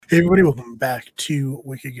Hey everybody, welcome back to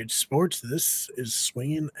Wicked Good Sports. This is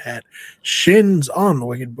Swinging at Shins on the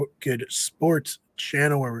Wicked Good Sports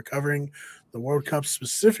channel, where we're covering the World Cup,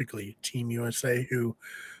 specifically Team USA, who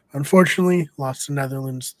unfortunately lost to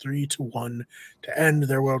Netherlands 3-1 to end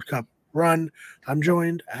their World Cup run. I'm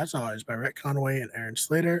joined, as always, by Rhett Conway and Aaron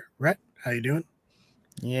Slater. Rhett, how you doing?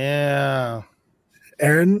 Yeah.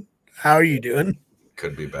 Aaron, how are you doing?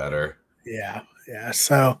 Could be better. Yeah.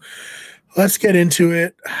 So let's get into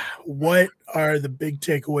it. What are the big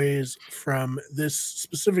takeaways from this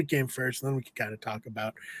specific game first? And then we can kind of talk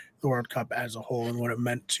about the World Cup as a whole and what it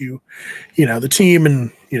meant to, the team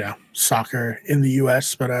and, soccer in the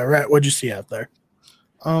U.S. But, Rhett, what'd you see out there?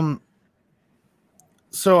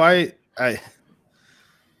 So I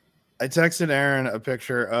texted Aaron a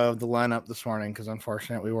picture of the lineup this morning because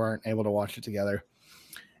unfortunately we weren't able to watch it together.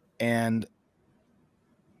 And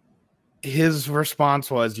his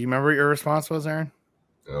response was, do you remember what your response was, Aaron?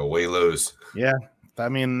 We lose. Yeah. I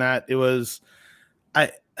mean, that it was,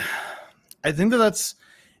 I think it's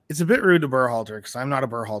a bit rude to Berhalter because I'm not a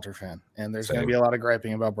Berhalter fan, and there's going to be a lot of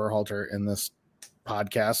griping about Berhalter in this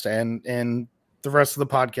podcast and the rest of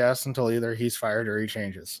the podcast until either he's fired or he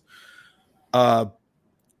changes. I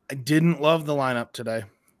didn't love the lineup today.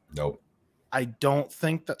 Nope. I don't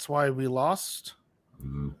think that's why we lost.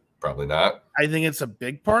 Probably not. I think it's a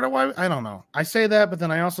big part of why. I don't know. I say that, but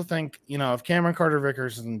then I also think, if Cameron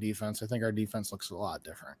Carter-Vickers is in defense, I think our defense looks a lot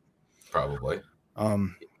different. Probably.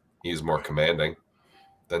 He's more commanding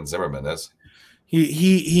than Zimmerman is.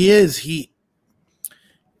 He is. He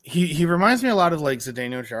reminds me a lot of like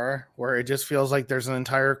Zdeno Chara, where it just feels like there's an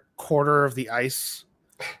entire quarter of the ice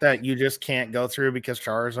that you just can't go through because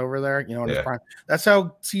Chara's over there. That's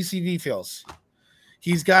how CCV feels.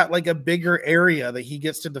 He's got like a bigger area that he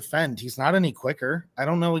gets to defend. He's not any quicker. I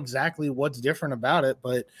don't know exactly what's different about it,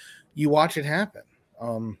 but you watch it happen.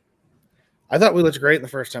 I thought we looked great in the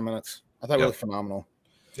first 10 minutes. I thought we looked phenomenal.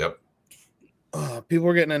 Yep. People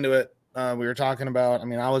were getting into it. We were talking about,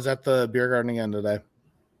 I was at the beer garden again today,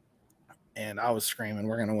 and I was screaming,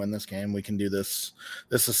 we're going to win this game. We can do this.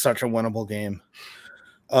 This is such a winnable game.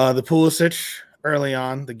 The Pulisic early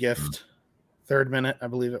on, the gift, third minute, I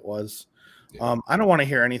believe it was. Yeah. I don't want to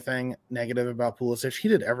hear anything negative about Pulisic. He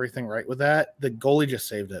did everything right with that. The goalie just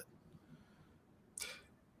saved it.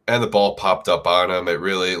 And the ball popped up on him. It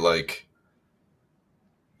really,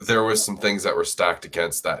 there was some things that were stacked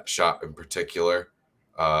against that shot in particular.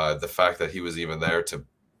 The fact that he was even there to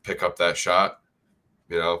pick up that shot,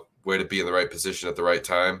 way to be in the right position at the right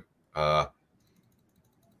time.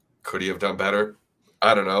 Could he have done better?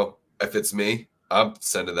 I don't know. If it's me, I'm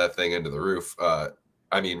sending that thing into the roof.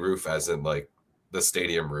 Roof as in the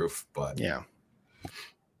stadium roof, but yeah.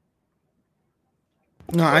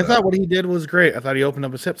 No, I thought what he did was great. I thought he opened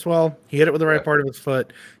up his hips well. He hit it with the right part of his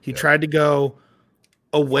foot. He tried to go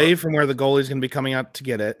away from where the goalie's going to be coming out to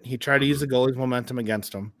get it. He tried to use the goalie's momentum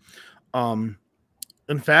against him.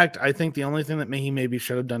 In fact, I think the only thing that he maybe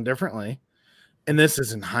should have done differently, and this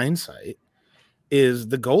is in hindsight, is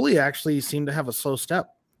the goalie actually seemed to have a slow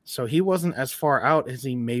step. So he wasn't as far out as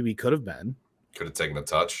he maybe could have been. Could have taken a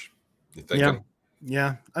touch. You thinking?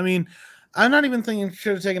 Yeah. I'm not even thinking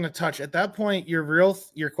should have taken a touch. At that point, your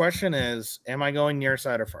question is, am I going near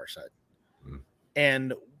side or far side?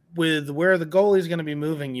 And with where the goalie is going to be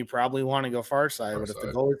moving, you probably want to go far side. But if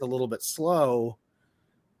the goalie's a little bit slow,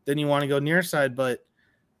 then you want to go near side. But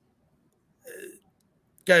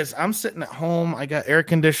guys, I'm sitting at home. I got air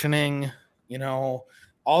conditioning. All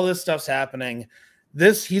this stuff's happening.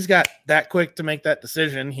 He's got that quick to make that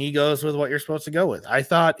decision. He goes with what you're supposed to go with. I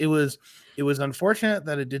thought it was unfortunate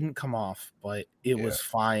that it didn't come off, but it was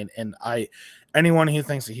fine. And anyone who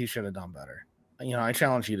thinks that he should have done better, I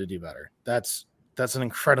challenge you to do better. That's an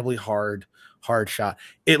incredibly hard shot.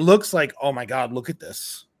 It looks like, oh my God, look at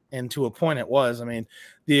this. And to a point it was.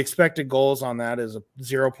 The expected goals on that is a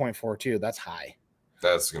 0.42. That's high.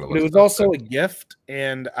 That's going to look. It was also a gift,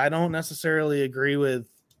 and I don't necessarily agree with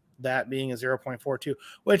that being a 0.42,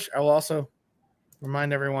 which I will also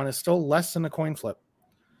remind everyone is still less than a coin flip.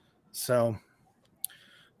 So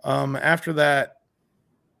after that,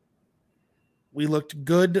 we looked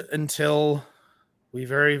good until we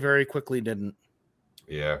very, very quickly didn't.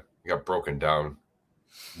 Yeah, you got broken down.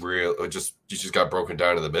 You just got broken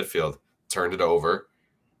down in the midfield, turned it over,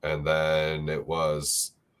 and then it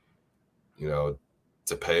was,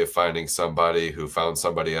 Depay finding somebody who found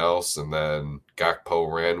somebody else, and then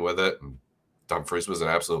Gakpo ran with it, and Dumfries was an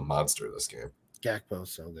absolute monster this game.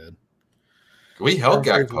 Gakpo's so good. We held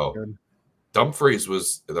Gakpo. Dumfries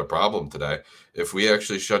was the problem today. If we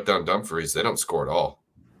actually shut down Dumfries, they don't score at all.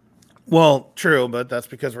 Well, true, but that's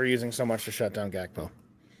because we're using so much to shut down Gakpo.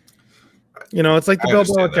 You know, it's like the I Bill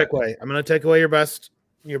understand Belichick that. way. I'm going to take away your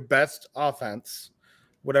best offense,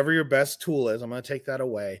 whatever your best tool is. I'm going to take that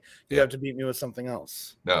away. You Yeah. have to beat me with something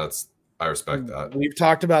else. No, I respect that. We've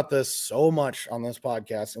talked about this so much on this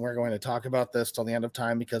podcast, and we're going to talk about this till the end of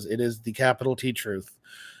time because it is the capital T truth.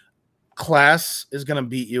 Class is going to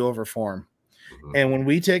beat you over form. Mhm. And when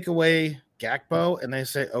we take away Gakpo and they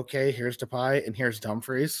say, okay, here's Depay and here's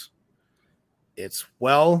Dumfries, it's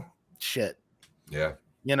shit. Yeah.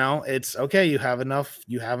 You know, it's okay. You have enough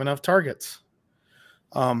targets.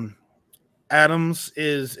 Adams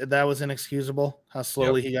that was inexcusable how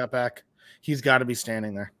slowly he got back. He's got to be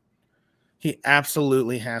standing there. He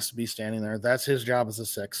absolutely has to be standing there. That's his job as a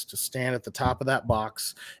 6, to stand at the top of that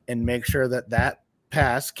box and make sure that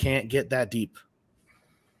pass can't get that deep.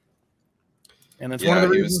 And it's one of the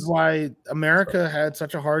reasons why America had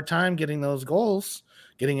such a hard time getting those goals,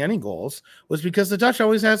 getting any goals, was because the Dutch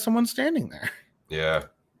always had someone standing there. Yeah.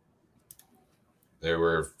 They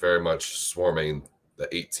were very much swarming the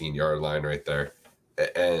 18-yard line right there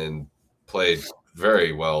and played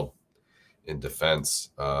very well in defense.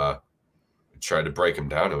 Tried to break him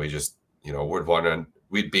down, and we just,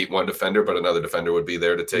 we'd beat one defender, but another defender would be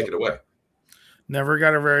there to take it away. Never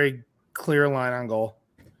got a very clear line on goal.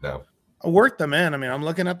 No. I worked them in. I mean, I'm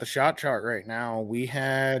looking at the shot chart right now. We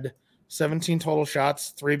had 17 total shots,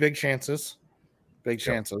 3 big chances. Big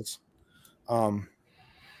chances.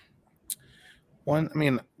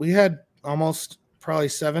 We had almost probably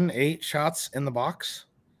 7-8 shots in the box.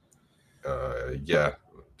 Yeah.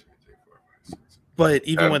 But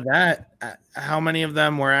even with that, how many of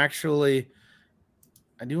them were actually?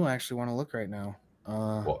 I do actually want to look right now.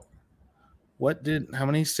 How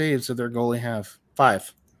many saves did their goalie have?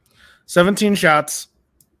 5. 17 shots,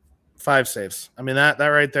 5 saves. I mean, that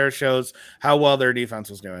right there shows how well their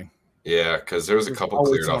defense was doing. Yeah, because there was a couple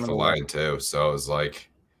cleared off the line too. So it was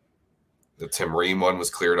like the Tim Ream one was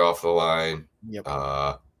cleared off the line. Yep.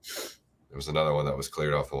 There was another one that was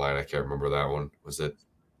cleared off the line. I can't remember that one. Was it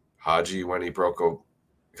Haji when he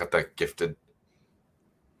got that gifted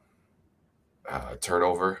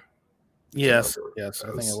turnover? Yes, I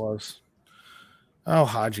think it was. Oh,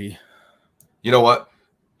 Haji. You know what?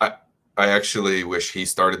 I actually wish he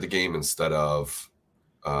started the game instead of.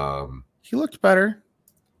 He looked better.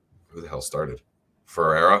 Who the hell started?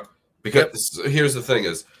 Ferreira? Because here's the thing: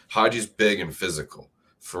 is Haji's big and physical.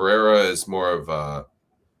 Ferreira is more of a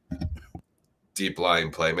deep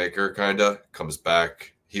lying playmaker, kinda comes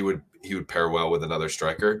back. He would pair well with another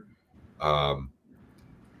striker.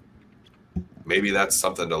 Maybe that's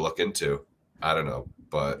something to look into. I don't know,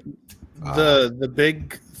 but the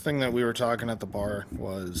big thing that we were talking at the bar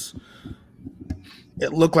was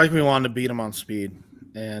it looked like we wanted to beat him on speed,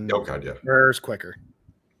 and Ferreira's quicker.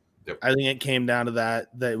 Yep. I think it came down to that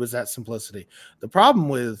it was that simplicity. The problem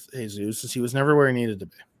with Jesus is he was never where he needed to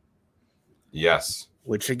be. Yes.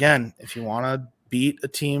 Which again, if you want to beat a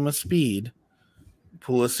team of speed,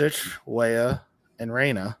 Pulisic, Weah, and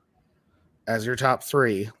Reyna as your top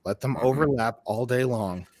 3, let them overlap all day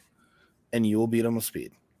long, and you will beat them with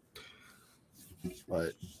speed.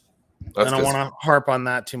 But I don't want to harp on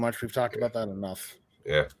that too much. We've talked about that enough.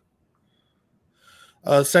 Yeah.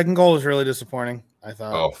 Second goal was really disappointing, I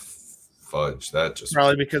thought. Oh, fudge. That just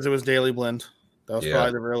probably because it was Daley Blind. That was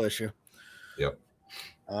probably the real issue. Yep.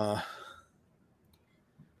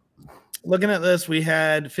 Looking at this, we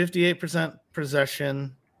had 58%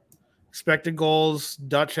 possession. Expected goals,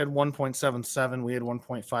 Dutch had 1.77. We had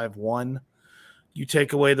 1.51. You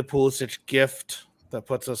take away the Pulisic gift, that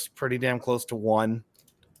puts us pretty damn close to 1.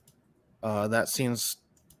 That seems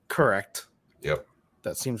correct. Yep.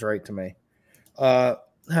 That seems right to me. Had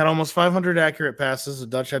almost 500 accurate passes. The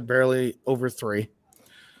Dutch had barely over 3.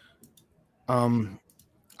 I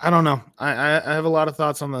don't know. I have a lot of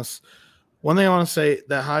thoughts on this. One thing I want to say,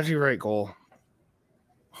 that Haji Wright goal.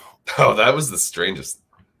 Oh, that was the strangest.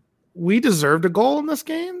 We deserved a goal in this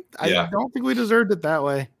game. I don't think we deserved it that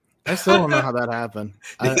way. I still don't know how that happened.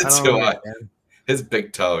 I don't know. His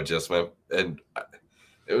big toe just went, and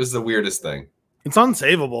it was the weirdest thing. It's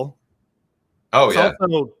unsavable. Oh, it's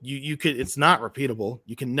also, you could. It's not repeatable.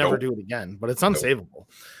 You can never do it again. But it's unsavable.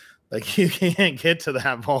 Like you can't get to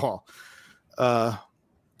that ball.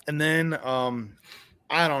 And then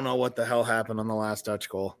I don't know what the hell happened on the last Dutch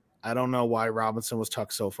goal. I don't know why Robinson was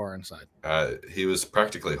tucked so far inside. He was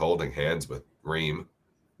practically holding hands with Ream.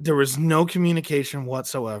 There was no communication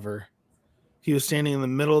whatsoever. He was standing in the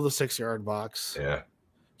middle of the 6-yard box. Yeah.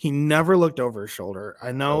 He never looked over his shoulder.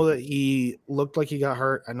 I know that he looked like he got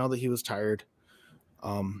hurt. I know that he was tired.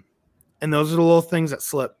 And those are the little things that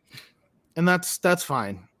slip. And that's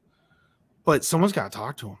fine. But someone's got to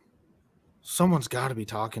talk to him. Someone's got to be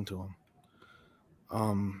talking to him.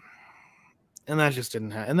 And that just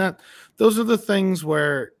didn't happen. And those are the things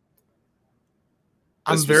where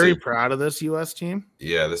I'm This was very a- proud of this U.S. team.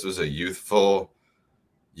 Yeah, this was a youthful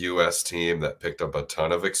U.S. team that picked up a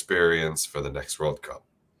ton of experience for the next World Cup.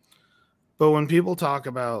 But when people talk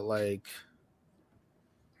about like,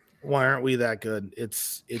 why aren't we that good?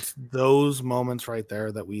 It's those moments right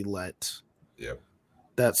there that we let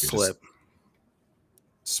that You slip.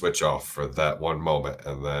 Switch off for that one moment,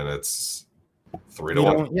 and then it's 3-1. You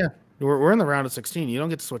don't, yeah, we're in the round of 16. You don't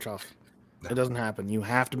get to switch off. No. It doesn't happen. You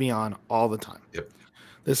have to be on all the time. Yep.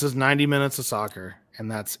 This is 90 minutes of soccer, and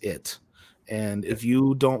that's it. And if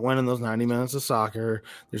you don't win in those 90 minutes of soccer,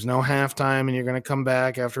 there's no halftime, and you're going to come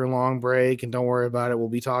back after a long break, and don't worry about it. We'll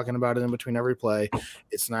be talking about it in between every play.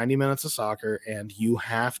 It's 90 minutes of soccer, and you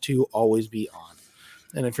have to always be on.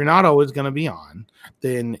 And if you're not always going to be on,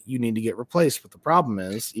 then you need to get replaced. But the problem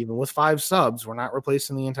is, even with 5 subs, we're not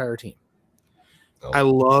replacing the entire team. No. I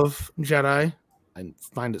love Jedi. I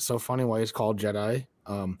find it so funny why he's called Jedi.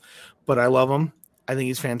 But I love him. I think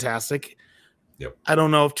he's fantastic. Yep. I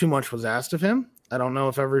don't know if too much was asked of him. I don't know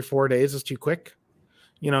if every 4 days is too quick.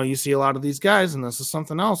 You see a lot of these guys, and this is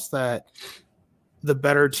something else that the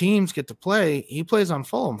better teams get to play. He plays on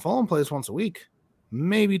Fulham. Fulham plays once a week,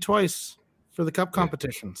 maybe twice for the cup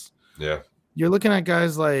competitions. Yeah. You're looking at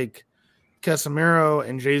guys like Casemiro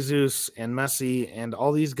and Jesus and Messi and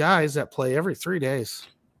all these guys that play every 3 days.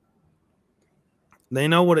 They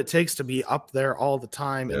know what it takes to be up there all the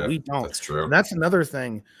time, and we don't. That's true. And that's another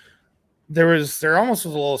thing. There almost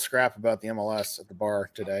was a little scrap about the MLS at the bar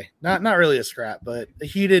today. Not really a scrap, but a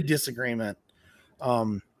heated disagreement.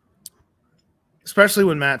 Especially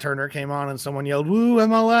when Matt Turner came on and someone yelled, "Woo,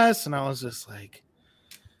 MLS!" And I was just like,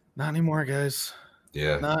 not anymore, guys.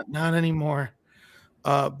 Yeah. Not anymore.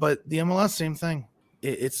 But the MLS, same thing.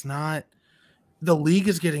 It's not – the league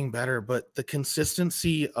is getting better, but the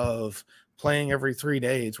consistency of playing every 3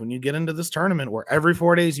 days, when you get into this tournament where every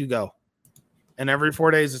 4 days you go, and every 4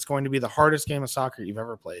 days it's going to be the hardest game of soccer you've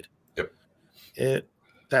ever played. Yep.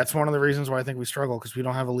 That's one of the reasons why I think we struggle, because we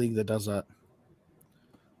don't have a league that does that.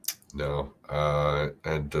 No.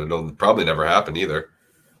 And it'll probably never happen either,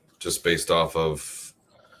 just based off of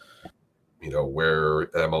where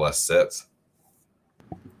MLS sits.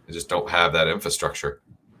 They just don't have that infrastructure.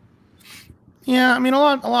 Yeah, I mean, a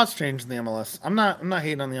lot's changed in the MLS. I'm not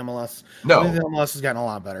hating on the MLS. No. I think the MLS has gotten a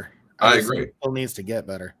lot better. I agree. It still needs to get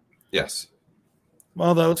better. Yes.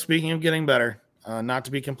 Well, though, speaking of getting better, not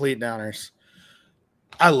to be complete downers,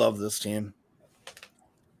 I love this team.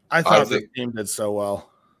 I thought this team did so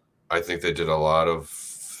well. I think they did a lot of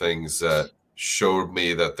things that showed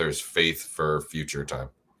me that there's faith for future time.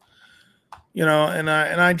 And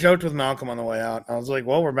I joked with Malcolm on the way out. I was like,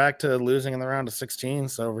 well, we're back to losing in the round of 16,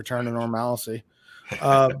 so return to normalcy.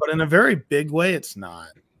 But in a very big way, it's not.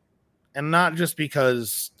 And not just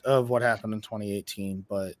because of what happened in 2018,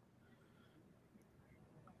 but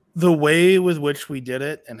the way with which we did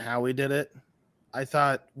it and how we did it, I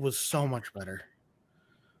thought was so much better.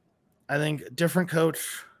 I think different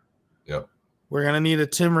coach. Yep. We're going to need a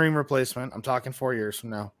Tim Ream replacement. I'm talking 4 years from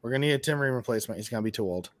now. We're going to need a Tim Ream replacement. He's going to be too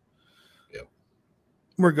old. Yep.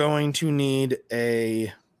 We're going to need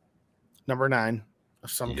a number 9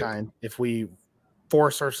 of some kind if we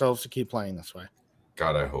force ourselves to keep playing this way.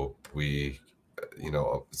 God, I hope we,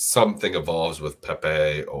 something evolves with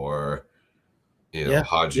Pepe or,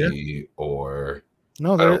 Haji or.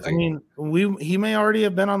 No, he may already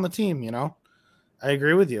have been on the team. I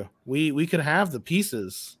agree with you. We could have the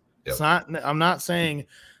pieces. Yep. It's not. I'm not saying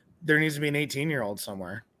there needs to be an 18-year-old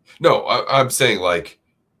somewhere. No, I'm saying like,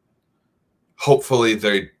 hopefully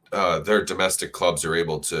their domestic clubs are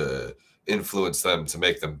able to influence them to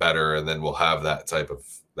make them better, and then we'll have that type of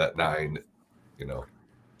that 9.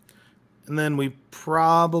 And then we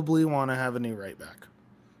probably want to have a new right back.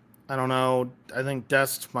 I don't know. I think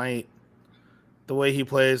Dest might. The way he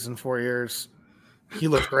plays in 4 years, he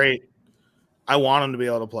looks great. I want him to be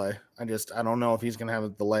able to play. I don't know if he's going to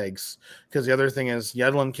have the legs. Because the other thing is,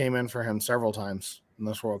 Yedlin came in for him several times in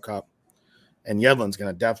this World Cup. And Yedlin's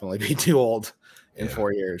going to definitely be too old in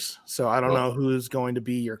 4 years. So I don't know who's going to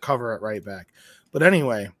be your cover at right back. But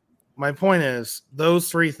anyway, my point is, those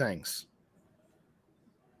 3 things,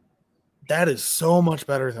 that is so much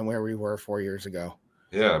better than where we were 4 years ago.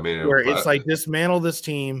 Yeah, I mean, where it's like dismantle this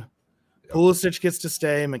team. Yep. Pulisic gets to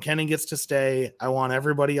stay. McKennie gets to stay. I want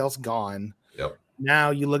everybody else gone. Yep.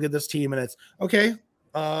 Now you look at this team and it's okay.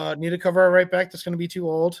 Need to cover our right back. That's going to be too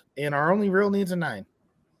old, and our only real needs a 9.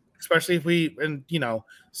 Especially if we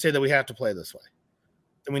say that we have to play this way,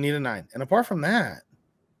 then we need a 9. And apart from that,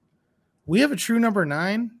 we have a true number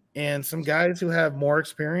 9 and some guys who have more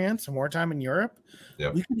experience and more time in Europe,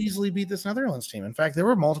 Yep. we could easily beat this Netherlands team. In fact, there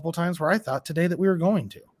were multiple times where I thought today that we were going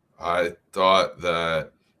to. I thought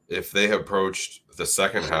that if they approached the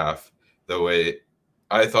second half the way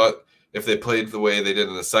I thought, if they played the way they did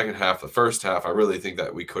in the second half, the first half, I really think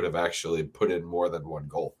that we could have actually put in more than one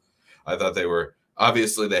goal. I thought they were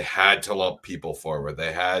obviously they had to lump people forward.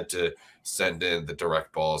 They had to send in the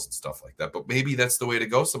direct balls and stuff like that. But maybe that's the way to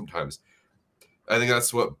go sometimes. I think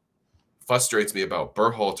that's what frustrates me about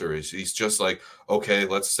Berhalter is he's just like, okay,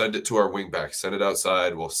 let's send it to our wing back, send it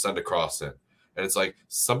outside, we'll send a cross in. And it's like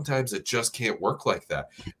sometimes it just can't work like that.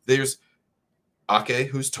 There's Ake,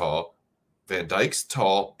 who's tall, Van Dijk's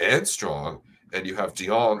tall and strong, and you have De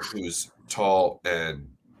Jong, who's tall and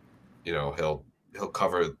he'll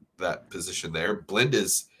cover that position there. Blind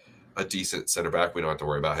is a decent center back. We don't have to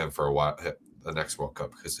worry about him for a while, the next World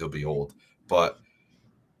Cup, because he'll be old. But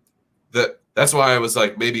that's why I was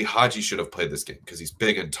like, maybe Haji should have played this game because he's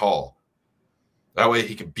big and tall. That way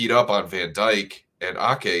he can beat up on Van Dijk and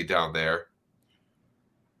Ake down there.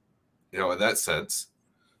 In that sense.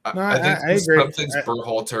 No, I think I agree. Some things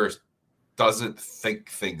Berhalter doesn't think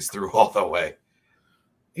things through all the way.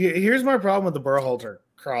 Here's my problem with the Berhalter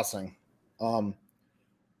crossing.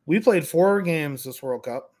 We played 4 games this World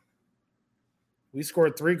Cup. We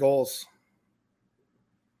scored 3 goals.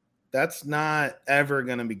 That's not ever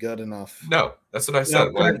going to be good enough. No, that's what I said.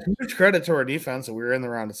 Huge credit to our defense that we were in the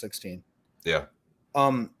round of 16. Yeah.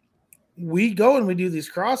 We go and we do these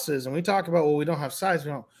crosses and we talk about, well, we don't have size.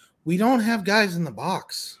 We don't have guys in the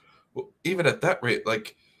box. Well, even at that rate,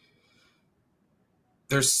 like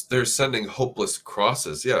they're sending hopeless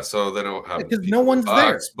crosses. Yeah, so they don't have because no one's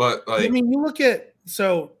there. But like, I mean, you look at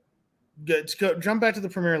let's go jump back to the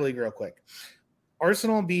Premier League real quick.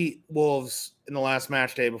 Arsenal beat Wolves in the last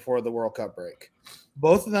match day before the World Cup break.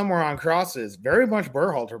 Both of them were on crosses, very much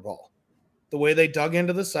Berhalter ball. The way they dug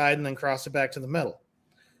into the side and then crossed it back to the middle.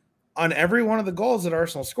 On every one of the goals that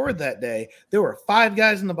Arsenal scored that day, there were 5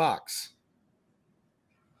 guys in the box.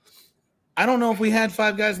 I don't know if we had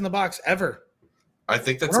 5 guys in the box ever. I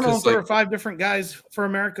think that's I don't know if there were 5 different guys for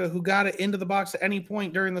America who got it into the box at any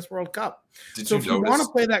point during this World Cup. So if you want to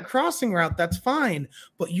play that crossing route, that's fine,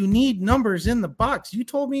 but you need numbers in the box. You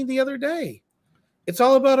told me the other day. It's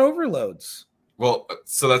all about overloads. Well,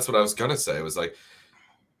 so that's what I was going to say. It was like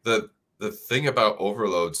the thing about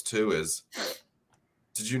overloads too is,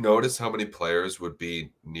 did you notice how many players would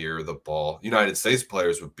be near the ball? United States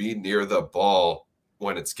players would be near the ball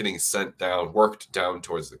when it's getting sent down, worked down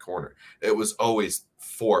towards the corner. It was always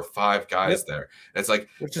 4 or 5 guys there. And it's like,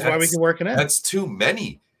 which is why we can work it in. That's too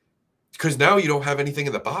many because now you don't have anything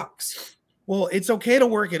in the box. Well, it's okay to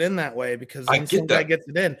work it in that way because then some guy gets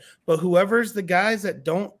it in. But whoever's the guys that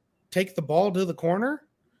don't take the ball to the corner,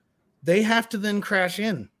 they have to then crash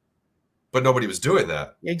in. But nobody was doing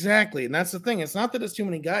that. Exactly. And that's the thing. It's not that it's too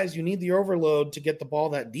many guys. You need the overload to get the ball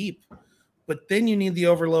that deep. But then you need the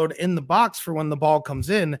overload in the box for when the ball comes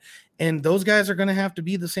in. And those guys are going to have to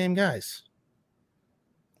be the same guys.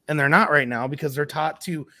 And they're not right now because they're taught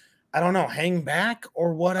to, I don't know, hang back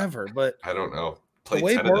or whatever. But I don't know. The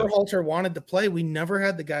way Berhalter wanted to play, we never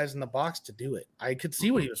had the guys in the box to do it. I could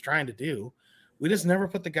see what he was trying to do. We just never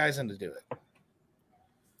put the guys in to do it.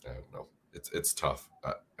 I don't know. It's tough.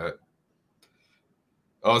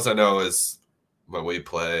 All I know is when we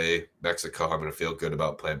play Mexico, I'm going to feel good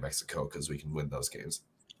about playing Mexico because we can win those games.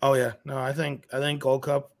 Oh yeah, no, I think Gold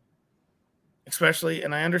Cup, especially,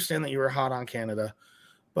 and I understand that you were hot on Canada,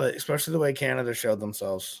 but especially the way Canada showed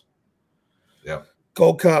themselves. Yeah.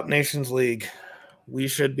 Gold Cup, Nations League, we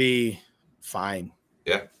should be fine.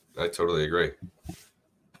 Yeah, I totally agree.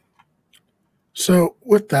 So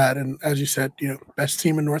with that, and as you said, best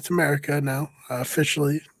team in North America now,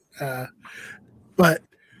 officially. But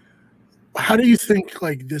how do you think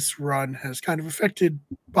like this run has kind of affected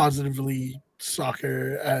positively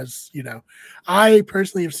soccer? As I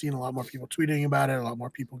personally have seen a lot more people tweeting about it, a lot more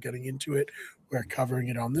people getting into it. We're covering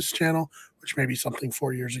it on this channel, which may be something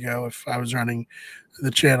 4 years ago, if I was running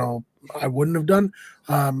the channel, I wouldn't have done.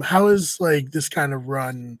 How has like this kind of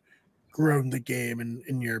run grown the game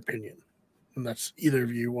in your opinion? And that's either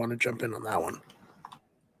of you want to jump in on that one.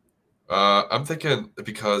 I'm thinking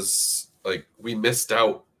because like we missed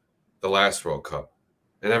out the last World Cup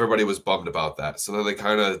and everybody was bummed about that. So then they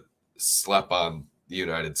kind of slept on the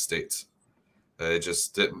United States. They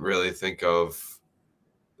just didn't really think of,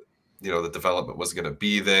 the development was going to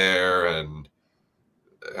be there. And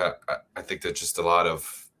I think that just a lot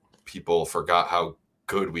of people forgot how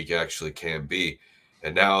good we actually can be.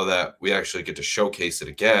 And now that we actually get to showcase it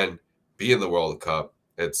again, be in the World Cup,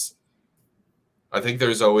 I think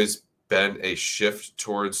there's always been a shift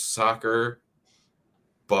towards soccer,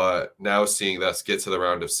 but now seeing us get to the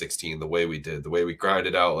round of 16 the way we did, the way we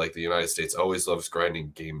grinded out, like the United States always loves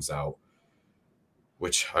grinding games out,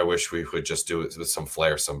 which I wish we would just do it with some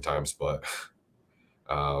flair sometimes. But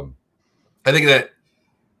I think that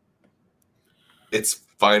it's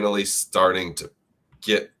finally starting to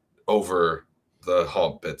get over the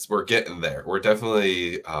hump. We're getting there. We're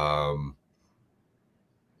definitely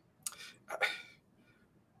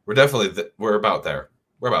we're about there.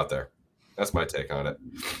 We're about there. That's my take on it.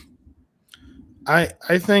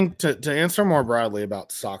 I think to answer more broadly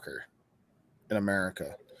about soccer in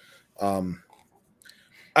America,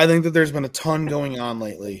 I think that there's been a ton going on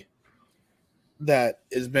lately that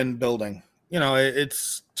has been building. You know,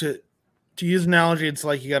 it's to use an analogy, it's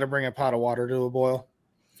like you got to bring a pot of water to a boil,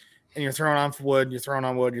 and you're throwing on wood, you're throwing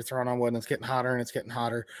on wood, and it's getting hotter and it's getting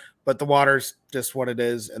hotter, but the water's just what it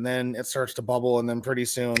is, and then it starts to bubble, and then pretty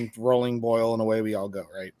soon rolling boil, and away we all go,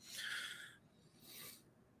 right?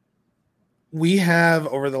 We have,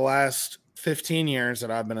 over the last 15 years that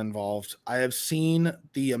I've been involved, I have seen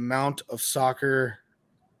the amount of soccer,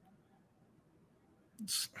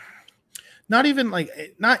 not even like,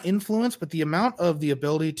 not influence, but the amount of the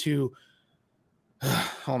ability to,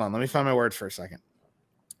 hold on, let me find my words for a second.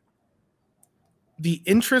 The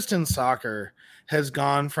interest in soccer has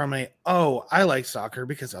gone from I like soccer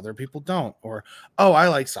because other people don't, or, I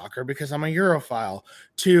like soccer because I'm a Europhile,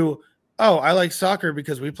 to, I like soccer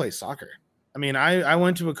because we play soccer. I mean, I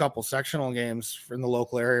went to a couple sectional games in the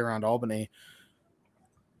local area around Albany,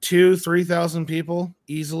 2,000-3,000 people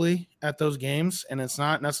easily at those games. And it's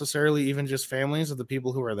not necessarily even just families of the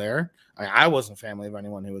people who are there. I wasn't family of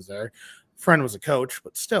anyone who was there. Friend was a coach,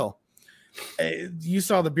 but still, you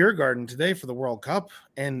saw the beer garden today for the World Cup.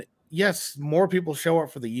 And yes, more people show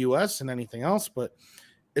up for the US than anything else, but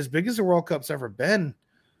as big as the World Cup's ever been,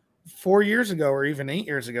 4 years ago, or even 8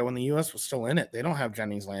 years ago, when the US was still in it, they don't have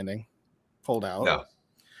Jennings Landing pulled out.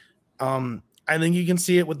 No. I think you can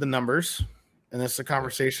see it with the numbers, and this is a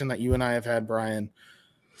conversation that you and I have had, Brian.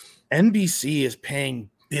 NBC is paying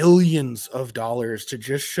billions of dollars to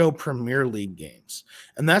just show Premier League games,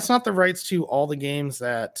 and that's not the rights to all the games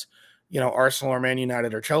that, you know, Arsenal or Man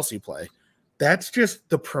United or Chelsea play. That's just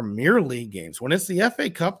the Premier League games. When it's the FA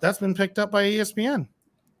Cup, that's been picked up by ESPN,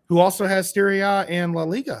 who also has Serie A and La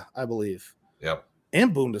Liga, I believe. Yep.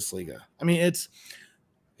 And Bundesliga. I mean, it's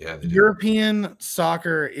Yeah, European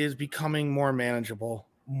soccer is becoming more manageable,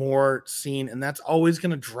 more seen, and that's always going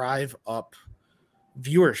to drive up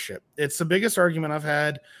viewership. It's the biggest argument I've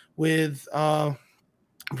had with a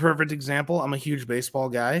perfect example. I'm a huge baseball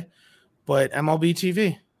guy, but MLB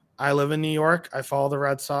TV. I live in New York. I follow the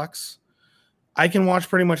Red Sox. I can watch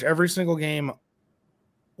pretty much every single game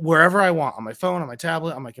wherever I want, on my phone, on my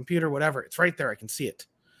tablet, on my computer, whatever. It's right there. I can see it.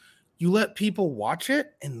 You let people watch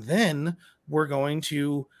it, and then we're going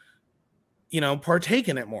to, you know, partake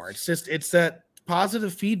in it more. It's that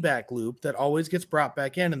positive feedback loop that always gets brought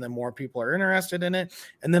back in, and then more people are interested in it.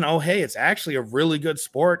 And then, hey, it's actually a really good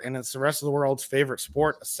sport, and it's the rest of the world's favorite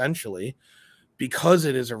sport, essentially, because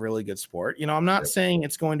it is a really good sport. You know, I'm not saying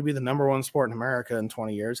it's going to be the number one sport in America in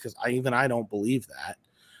 20 years, because I don't believe that.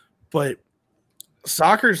 But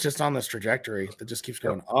soccer is just on this trajectory that just keeps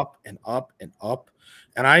going up and up and up.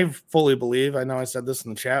 And I fully believe, I know I said this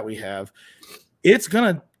in the chat we have, it's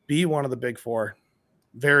going to be one of the big four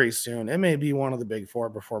very soon. It may be one of the big four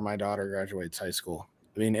before my daughter graduates high school.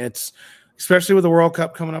 I mean, it's, especially with the World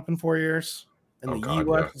Cup coming up in 4 years, and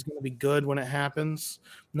U.S. is going to be good when it happens.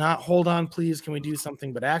 Not, hold on, please, can we do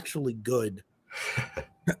something, but actually good.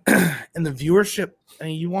 And the viewership, I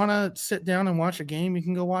mean, you want to sit down and watch a game, you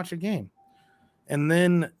can go watch a game. And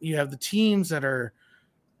then you have the teams that are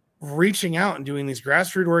reaching out and doing these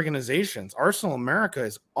grassroots organizations. Arsenal America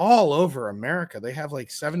is all over America. They have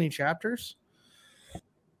like 70 chapters.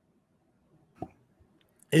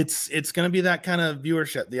 It's going to be that kind of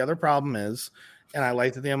viewership. The other problem is, and I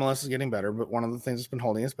like that the MLS is getting better, but one of the things that's been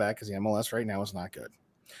holding us back is the MLS right now is not good.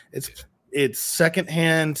 It's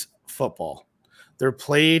secondhand football. They're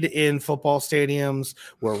played in football stadiums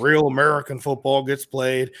where real American football gets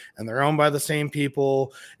played, and they're owned by the same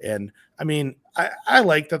people. And I mean, I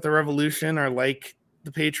like that the Revolution are like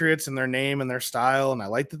the Patriots in their name and their style, and I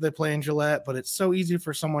like that they play in Gillette, but it's so easy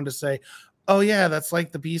for someone to say, oh yeah, that's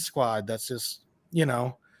like the B squad. That's just, you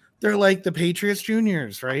know, they're like the Patriots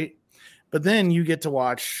juniors, right? But then you get to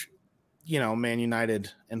watch, you know, Man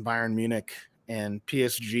United and Bayern Munich and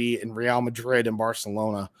PSG and Real Madrid and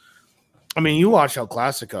Barcelona. I mean, you watch El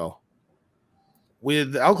Clasico.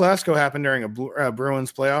 With El Clasico happened during a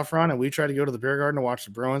Bruins playoff run, and we tried to go to the beer garden to watch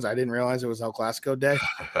the Bruins. I didn't realize it was El Clasico day.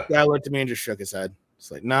 The guy looked at me and just shook his head. It's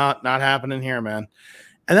like, no, not happening here, man.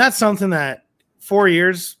 And that's something that 4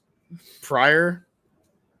 years prior,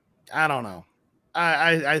 I don't know.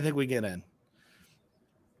 I think we get in.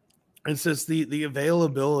 It's just the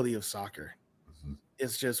availability of soccer.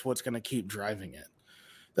 It's just what's going to keep driving it.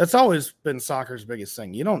 That's always been soccer's biggest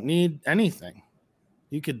thing. You don't need anything.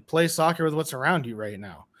 You could play soccer with what's around you right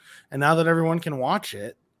now. And now that everyone can watch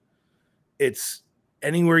it, it's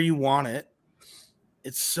anywhere you want it.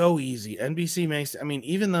 It's so easy. NBC makes, I mean,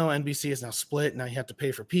 even though NBC is now split, now you have to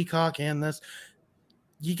pay for Peacock and this.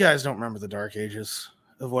 You guys don't remember the dark ages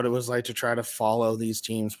of what it was like to try to follow these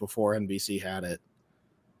teams before NBC had it.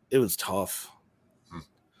 It was tough.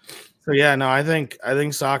 So yeah, no, I think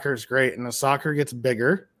soccer is great, and as soccer gets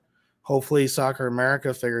bigger, hopefully Soccer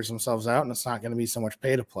America figures themselves out, and it's not going to be so much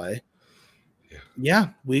pay to play. Yeah,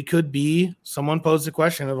 we could be. Someone posed the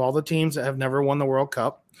question of all the teams that have never won the World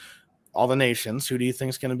Cup, all the nations. Who do you think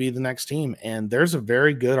is going to be the next team? And there's a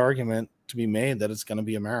very good argument to be made that it's going to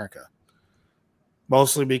be America,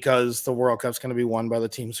 mostly because the World Cup's going to be won by the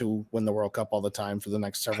teams who win the World Cup all the time for the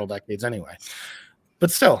next several decades anyway. But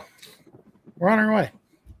still, we're on our way.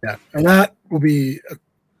 Yeah, and that will be an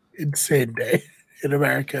insane day in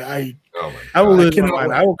America. I will lose my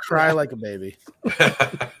mind. I will cry like a baby.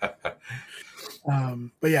 But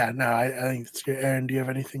yeah, no, I think it's good. Aaron, do you have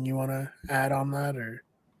anything you want to add on that, or?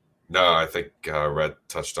 No, I think Red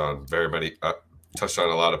touched on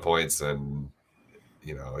a lot of points, and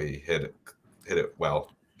he hit it well.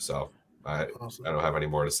 So awesome. I don't have any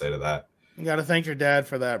more to say to that. You got to thank your dad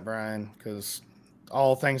for that, Brian, because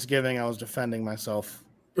all Thanksgiving I was defending myself.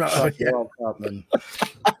 Yeah.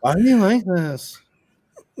 Why do you like this?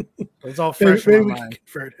 It's all fresh. Maybe we can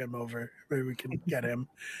convert him over. Maybe we can get him.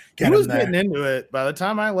 He was getting into it. By the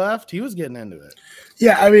time I left, he was getting into it.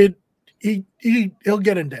 Yeah, I mean, he'll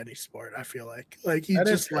get into any sport. I feel like he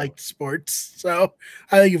just liked sports. So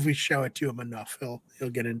I think if we show it to him enough, he'll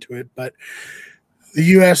get into it. But the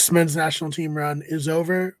U.S. men's national team run is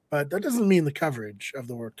over, but that doesn't mean the coverage of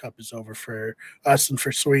the World Cup is over for us and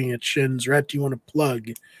for Swinging at Shins. Rhett, do you want to plug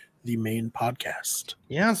the main podcast?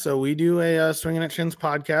 Yeah, so we do a Swinging at Shins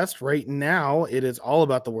podcast. Right now, it is all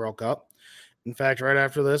about the World Cup. In fact, right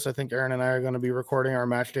after this, I think Aaron and I are going to be recording our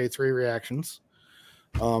Match Day 3 reactions.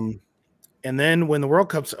 And then when the World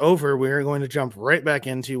Cup's over, we're going to jump right back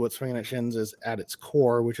into what Swinging at Shins is at its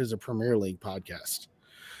core, which is a Premier League podcast.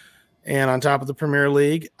 And on top of the Premier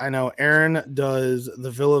League, I know Aaron does the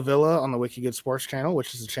Villa on the Wicked Good Sports channel,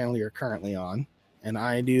 which is the channel you're currently on. And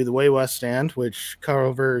I do the Way West Stand, which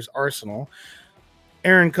covers Arsenal.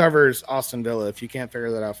 Aaron covers Aston Villa, if you can't figure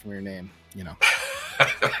that out from your name, You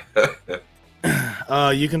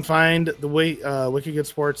can find the Wicked Good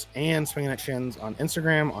Sports and Swinging at Shins on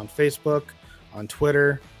Instagram, on Facebook, on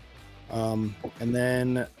Twitter. And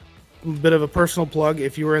then a bit of a personal plug.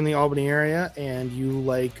 If you were in the Albany area and you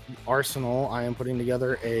like Arsenal, I am putting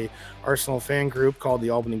together a Arsenal fan group called the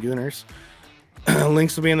Albany Gooners.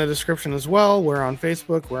 Links will be in the description as well. We're on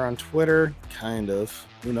Facebook. We're on Twitter. Kind of.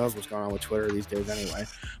 Who knows what's going on with Twitter these days anyway.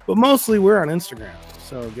 But mostly we're on Instagram.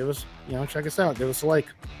 So give us, check us out. Give us a like.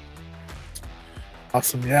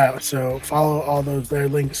 Awesome. Yeah. So follow all those. Their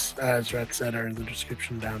links, as Rhett said, are in the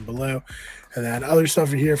description down below. And then other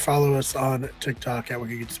stuff here, follow us on TikTok at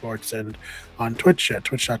Wicked Good Sports and on Twitch at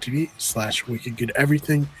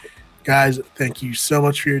twitch.tv/WickedGoodEverything. Guys, thank you so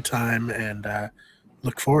much for your time, and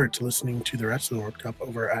look forward to listening to the rest of the World Cup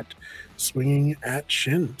over at Swinging at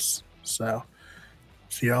Shins. So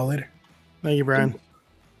see y'all later. Thank you, Brian.